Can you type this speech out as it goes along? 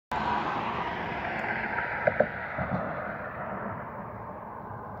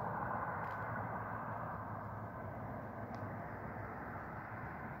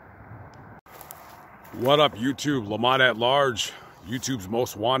What up, YouTube? Lamont at Large, YouTube's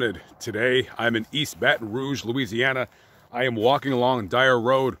most wanted. Today, I'm in East Baton Rouge, Louisiana. I am walking along Dyer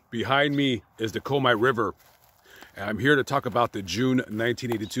Road. Behind me is the Comite River. And I'm here to talk about the June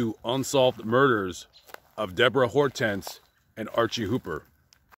 1982 unsolved murders of Deborah Hortense and Archie Hooper.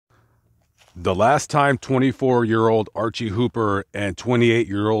 The last time 24-year-old Archie Hooper and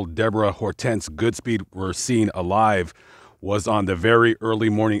 28-year-old Deborah Hortence Goodspeed were seen alive was on the very early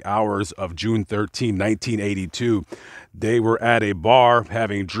morning hours of June 13, 1982. They were at a bar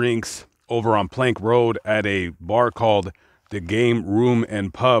having drinks over on Plank Road at a bar called the Game Room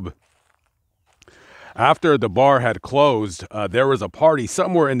and Pub. After the bar had closed, there was a party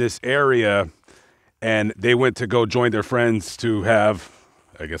somewhere in this area, and they went to go join their friends to have,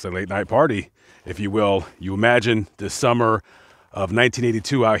 I guess, a late night party, if you will. You imagine the summer of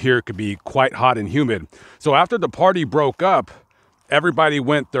 1982 out here could be quite hot and humid. So after the party broke up, everybody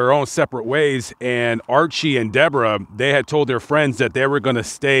went their own separate ways, and Archie and Deborah, they had told their friends that they were going to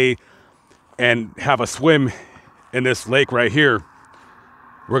stay and have a swim in this lake right here.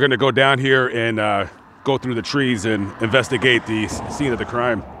 We're going to go down here and go through the trees and investigate the scene of the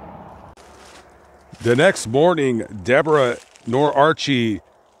crime. The next morning, Deborah nor Archie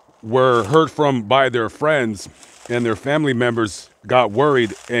were heard from by their friends, and their family members got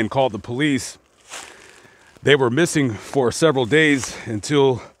worried and called the police. They were missing for several days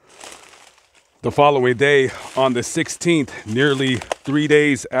until the following day, on the 16th, nearly 3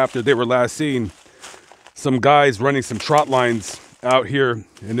 days after they were last seen. Some guys running some trot lines out here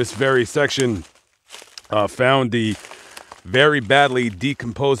in this very section found the very badly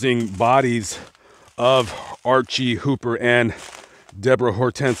decomposing bodies of Archie Hooper and Deborah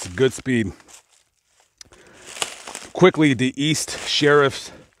Hortence Goodspeed. Quickly, the East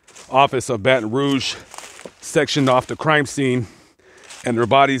Sheriff's Office of Baton Rouge sectioned off the crime scene, and their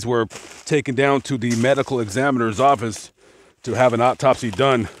bodies were taken down to the medical examiner's office to have an autopsy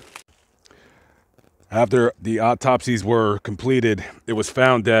done. After the autopsies were completed, it was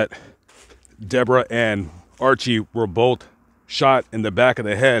found that Deborah and Archie were both shot in the back of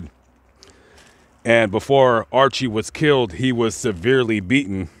the head. And before Archie was killed, he was severely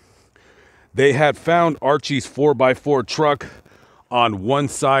beaten. They had found Archie's 4x4 truck on one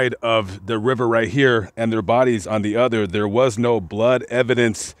side of the river right here, and their bodies on the other. There was no blood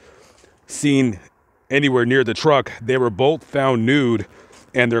evidence seen anywhere near the truck. They were both found nude,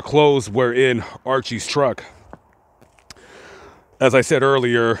 and their clothes were in Archie's truck. As I said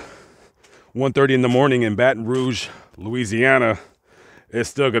earlier, 1:30 in the morning in Baton Rouge, Louisiana. It's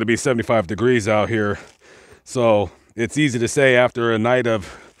still going to be 75 degrees out here. So it's easy to say after a night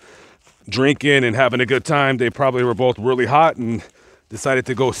of drinking and having a good time, they probably were both really hot and decided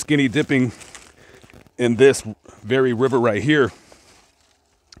to go skinny dipping in this very river right here.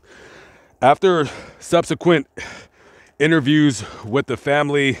 After subsequent interviews with the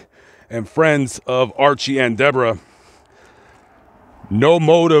family and friends of Archie and Deborah, no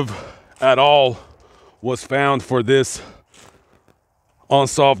motive at all was found for this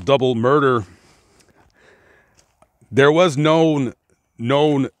unsolved double murder. There was known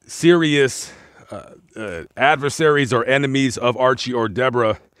serious adversaries or enemies of Archie or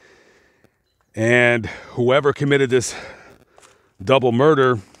Deborah, and whoever committed this double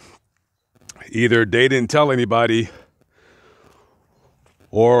murder, either they didn't tell anybody,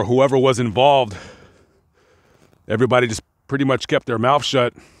 or whoever was involved, everybody just pretty much kept their mouth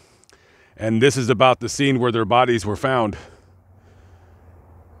shut. And this is about the scene where their bodies were found.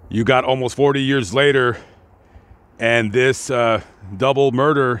 You got almost 40 years later, and this double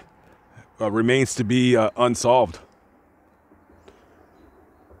murder remains to be unsolved.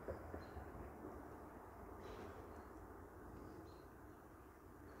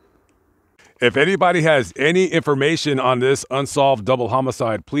 If anybody has any information on this unsolved double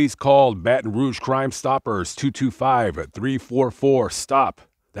homicide, please call Baton Rouge Crime Stoppers, 225-344-STOP.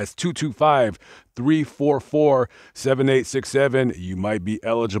 That's 225-344-7867. You might be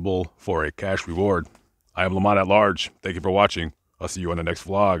eligible for a cash reward. I am Lamont at Large. Thank you for watching. I'll see you on the next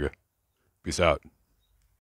vlog. Peace out.